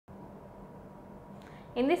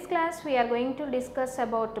In this class we are going to discuss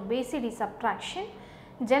about BCD subtraction.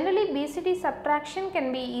 Generally BCD subtraction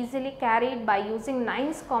can be easily carried by using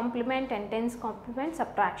 9's complement and 10's complement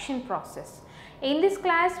subtraction process. In this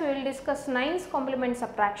class we will discuss 9's complement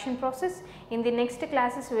subtraction process. In the next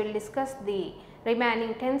classes we will discuss the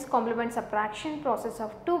remaining 10's complement subtraction process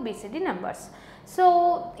of two BCD numbers.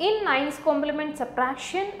 So, in 9's complement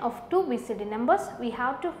subtraction of two BCD numbers we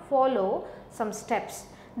have to follow some steps.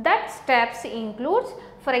 That steps includes,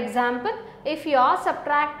 for example, if you are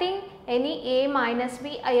subtracting any a minus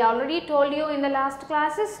b, I already told you in the last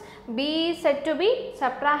classes, b is said to be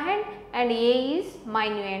subtrahend and a is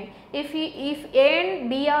minuend. If a and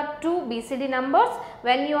b are two BCD numbers,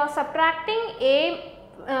 when you are subtracting a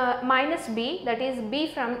minus b, that is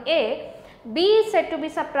b from a, b is said to be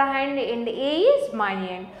subtrahend and a is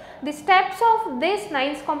minuend. The steps of this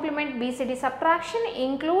 9's complement BCD subtraction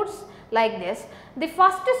includes like this. The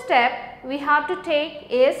first step we have to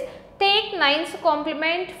take is take 9's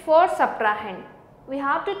complement for subtrahend. We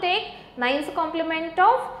have to take 9's complement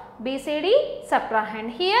of BCD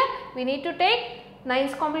subtrahend. Here we need to take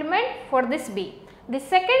 9's complement for this b. The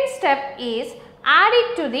second step is add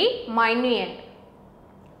it to the minuend.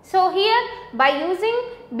 So, here by using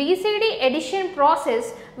BCD addition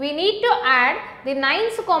process we need to add the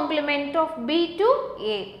 9's complement of b to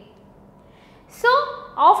a. So,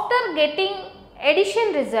 after getting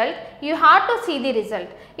addition result, you have to see the result.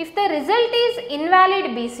 If the result is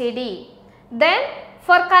invalid BCD, then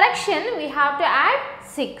for correction we have to add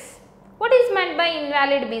 6. What is meant by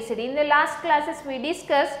invalid BCD? In the last classes we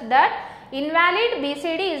discussed that invalid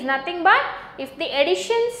BCD is nothing but if the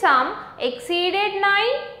addition sum exceeded 9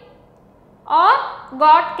 or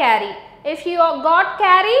got carry. If you got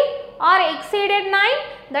carry or exceeded 9,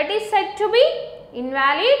 that is said to be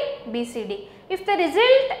invalid BCD. If the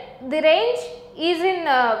result, the range is in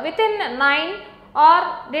within 9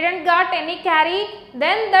 or didn't got any carry,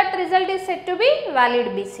 then that result is said to be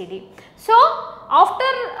valid BCD. So, after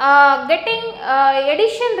getting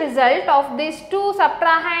addition result of these two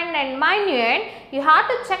subtrahend and minuend, you have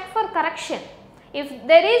to check for correction. If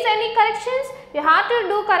there is any corrections, you have to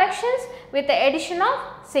do corrections with the addition of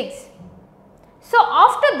 6. So,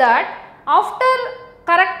 after that, after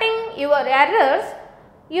correcting your errors,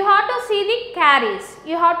 you have to see the carries.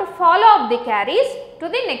 You have to follow up the carries to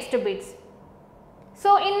the next bits.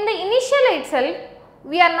 So, in the initial itself,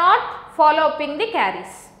 we are not follow upping the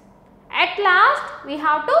carries. At last, we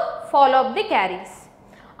have to follow up the carries.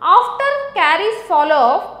 After carries follow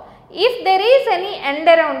up, if there is any end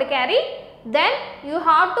around carry, then you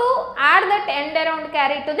have to add that end around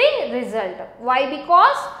carry to the result. Why?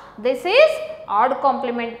 Because this is odd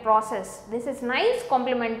complement process. This is 9's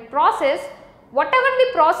complement process. Whatever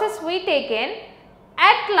the process we taken,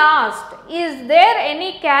 at last is there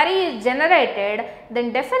any carry is generated,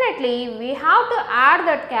 then definitely we have to add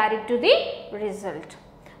that carry to the result.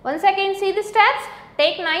 Once again see the steps.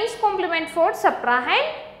 Take 9's complement for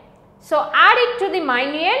subtrahend. So, add it to the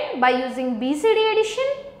minuend by using BCD addition.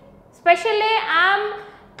 Especially I am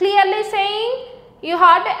clearly saying you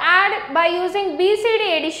have to add by using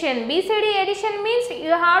BCD addition. BCD addition means you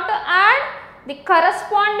have to add the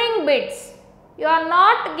corresponding bits. You are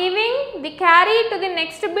not giving the carry to the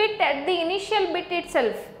next bit at the initial bit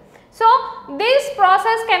itself. So, this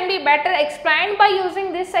process can be better explained by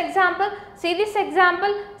using this example. See this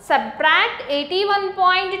example, subtract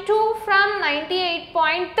 81.2 from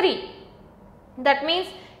 98.3. That means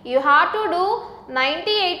you have to do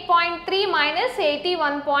 98.3 minus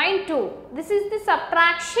 81.2. This is the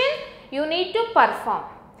subtraction you need to perform.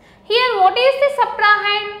 Here what is the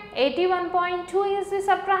subtrahend? 81.2 is the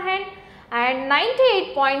subtrahend and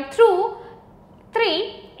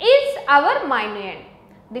 98.3 is our minuend.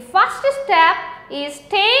 The first step is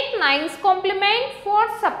take 9's complement for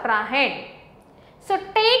subtrahend. So, take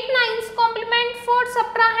 9's complement for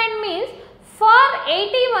subtrahend means for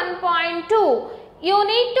 81.2 you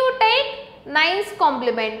need to take 9's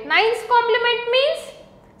complement. 9's complement means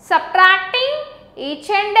subtracting each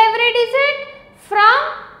and every digit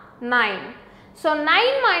from 9. So,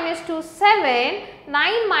 9 minus 2 7,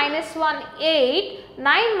 9 minus 1 8,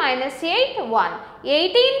 9 minus 8 1.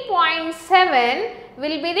 18.7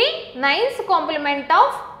 will be the 9's complement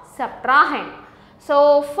of subtrahend.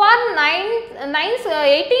 So, for 9's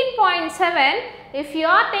 18.7 if you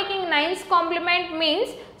are taking 9's complement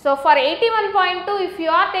means, so for 81.2 if you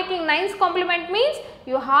are taking 9's complement means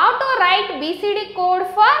you have to write BCD code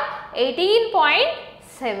for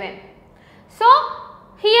 18.7. So,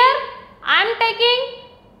 here I am taking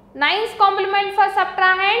 9's complement for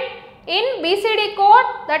subtrahend in BCD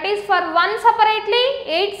code, that is for 1 separately,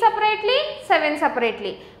 8 separately, 7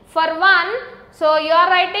 separately. For 1, so you are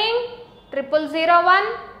writing 0001,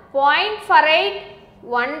 point for 8,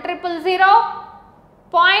 1000,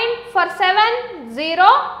 point for 7,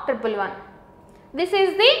 0111. This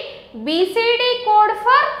is the BCD code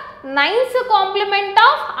for 9's complement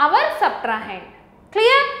of our subtrahend.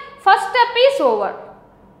 Clear? First step is over.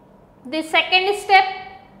 The second step,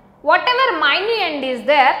 whatever minuend is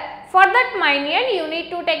there, for that minuend you need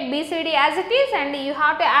to take BCD as it is and you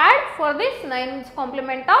have to add for this 9's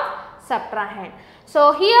complement of subtrahend.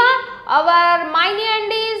 So here our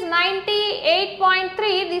minuend is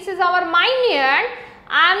 98.3, this is our minuend.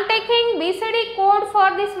 I am taking BCD code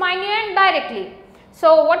for this minuend directly.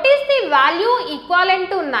 So what is the value equivalent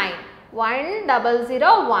to 9?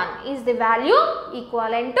 1001 is the value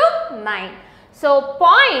equivalent to 9. So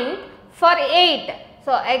point for 8.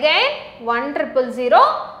 So again 1000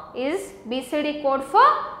 is BCD code for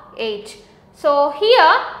 8. So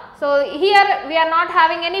here we are not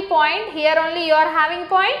having any point, here only you are having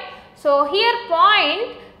point. So here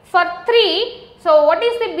point for 3. So what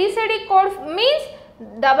is the BCD code means?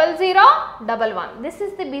 0011. This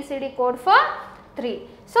is the BCD code for 3.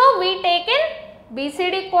 So we taken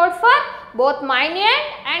BCD code for both minuend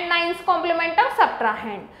and 9's complement of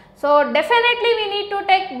subtrahend. So definitely we need to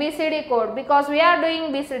take BCD code because we are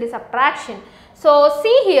doing BCD subtraction. So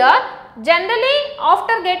see here, generally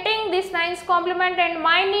after getting this 9's complement and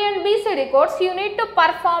minuend BCD codes, you need to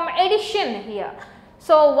perform addition here.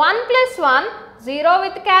 So 1 plus 1, 0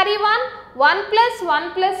 with carry 1, 1 plus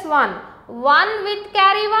 1 plus 1, 1 with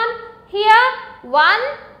carry 1, here 1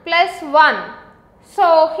 plus 1.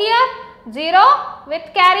 So here 0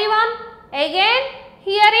 with carry 1, again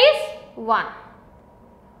here is 1.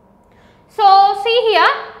 So see here,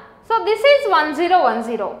 so this is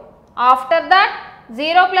 1010. After that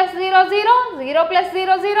 0 plus 0 0, 0 plus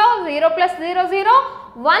 0 0, 0 plus 0 0,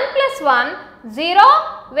 1 plus 1, 0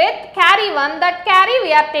 with carry 1, that carry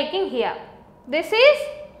we are taking here. This is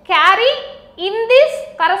carry in this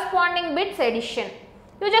corresponding bits addition.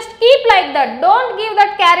 You just keep like that, don't give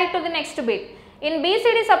that carry to the next bit. In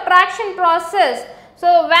BCD subtraction process,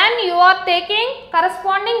 so when you are taking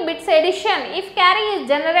corresponding bits addition, if carry is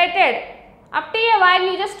generated, up to a while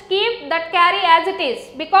you just keep that carry as it is,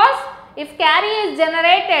 because if carry is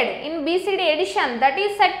generated in BCD addition, that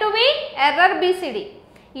is said to be error BCD.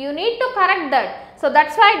 You need to correct that. So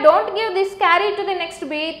that's why don't give this carry to the next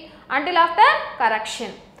bit until after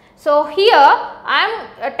correction. So here I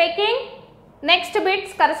am taking next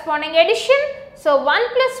bits corresponding addition. So 1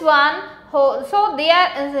 plus 1, so they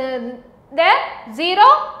are 0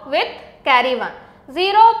 with carry 1.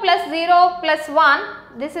 0 plus 0 plus 1,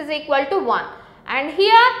 this is equal to 1. And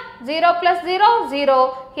here 0 plus 0,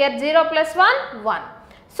 0, here 0 plus 1, 1.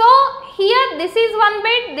 So here this is 1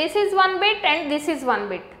 bit, this is 1 bit and this is 1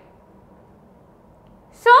 bit.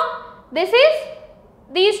 So this is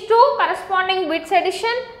these two corresponding bits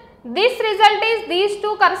addition. This result is these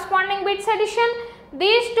two corresponding bits addition.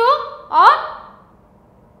 These two are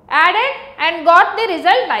added and got the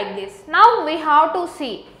result like this. Now we have to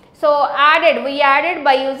see. So we added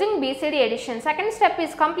by using BCD addition. Second step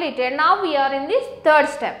is completed. Now we are in this third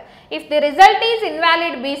step. If the result is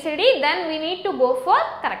invalid BCD, then we need to go for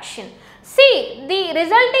correction. See, the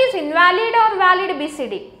result is invalid or valid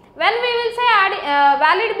BCD. When we will say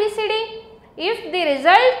valid BCD, if the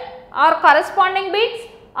result or corresponding bits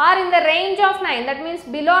are in the range of 9, that means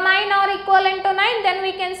below 9 or equivalent to 9, then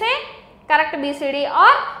we can say correct BCD,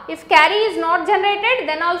 or if carry is not generated,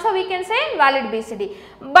 then also we can say valid BCD.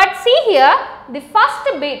 But see here, the first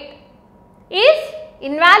bit is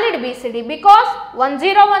invalid BCD because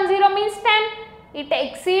 1010 means 10, it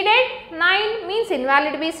exceeded 9 means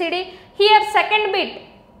invalid BCD. Here second bit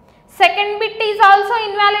is also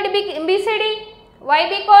invalid BCD. Why?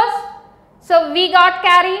 Because so we got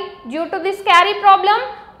carry, due to this carry problem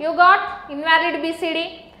you got invalid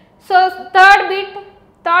BCD. So third bit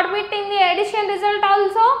in the addition result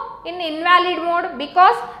also in invalid mode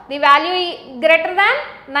because the value is greater than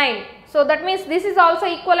 9. So that means this is also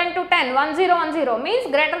equivalent to 10, 1010 means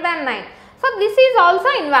greater than 9. So this is also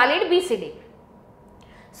invalid BCD.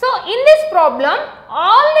 So in this problem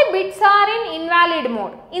all the bits are in invalid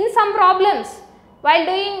mode. In some problems, while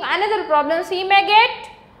doing another problems, we may get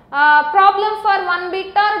problem for 1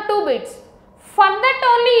 bit or 2 bits. For that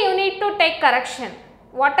only you need to take correction.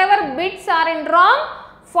 Whatever bits are in wrong,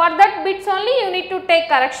 for that bits only you need to take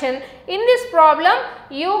correction. In this problem,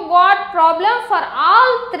 you got problem for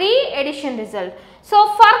all 3 addition results.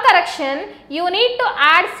 So for correction, you need to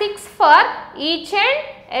add 6 for each and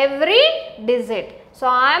every digit. So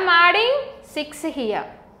I am adding 6 here.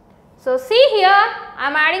 So see here, I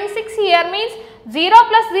am adding 6 here means 0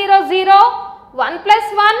 plus 0, 0, 1 plus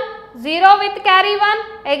 1, 0 with carry 1,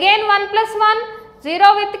 again 1 plus 1,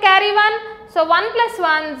 0 with carry 1. So, 1 plus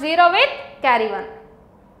 1, 0 with carry 1.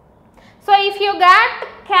 So, if you got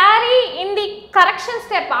carry in the correction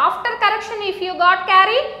step, after correction if you got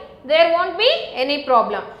carry, there won't be any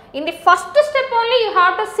problem. In the first step only you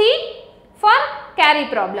have to see for carry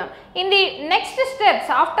problem. In the next steps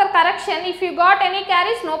after correction, if you got any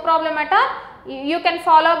carries, no problem at all. You can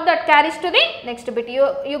follow up that carries to the next bit.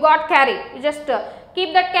 You got carry, you just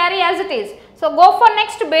keep that carry as it is. So, go for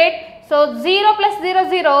next bit. So, 0 plus 0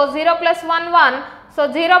 0, 0 plus 1 1.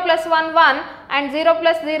 So, 0 plus 1 1 and 0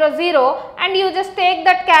 plus 0 0, and you just take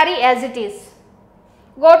that carry as it is.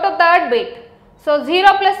 Go to third bit. So,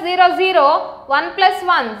 0 plus 0 0, 1 plus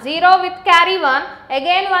 1, 0 with carry 1,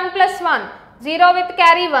 again 1 plus 1, 0 with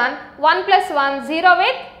carry 1, 1 plus 1, 0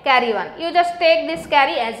 with carry 1. You just take this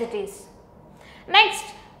carry as it is. Next,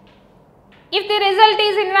 if the result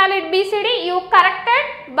is invalid BCD, you correct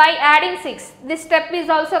it by adding 6. This step is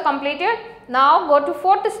also completed. Now, go to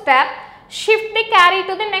fourth step, shift the carry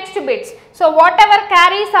to the next bits. So, whatever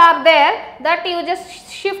carries are there, that you just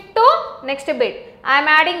shift to next bit. I am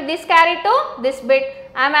adding this carry to this bit,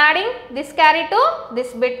 I am adding this carry to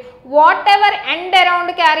this bit. Whatever end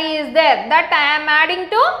around carry is there, that I am adding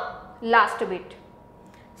to last bit.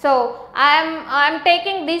 So, I am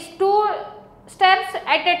taking these two steps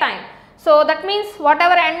at a time. So, that means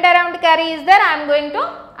whatever end around carry is there, I am going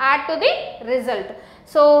to add to the result.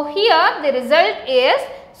 So, here the result is,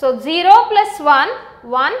 so 0 plus 1,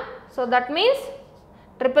 1. So, that means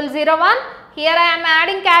 00001. Here I am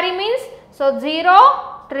adding carry means, so 0,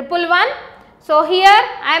 111. So, here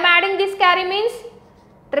I am adding this carry means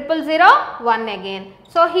 001 again.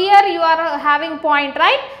 So, here you are having point,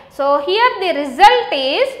 right. So, here the result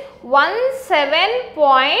is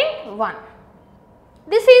 17.1.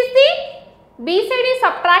 This is the BCD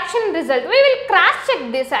subtraction result. We will cross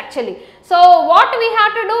check this actually. So, what we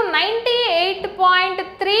have to do,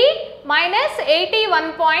 98.3 minus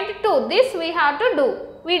 81.2, this we have to do.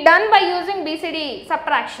 We done by using BCD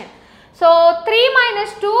subtraction. So, 3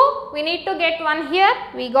 minus 2, we need to get 1 here,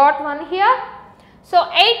 we got 1 here. So,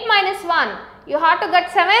 8 minus 1, you have to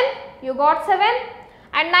get 7, you got 7,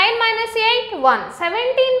 and 9 minus 8, 1.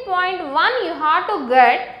 17.1 you have to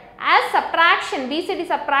get as subtraction, BCD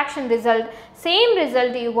subtraction result, same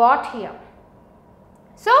result you got here.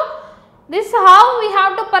 So, this is how we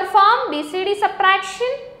have to perform BCD subtraction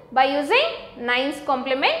by using 9's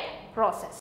complement process.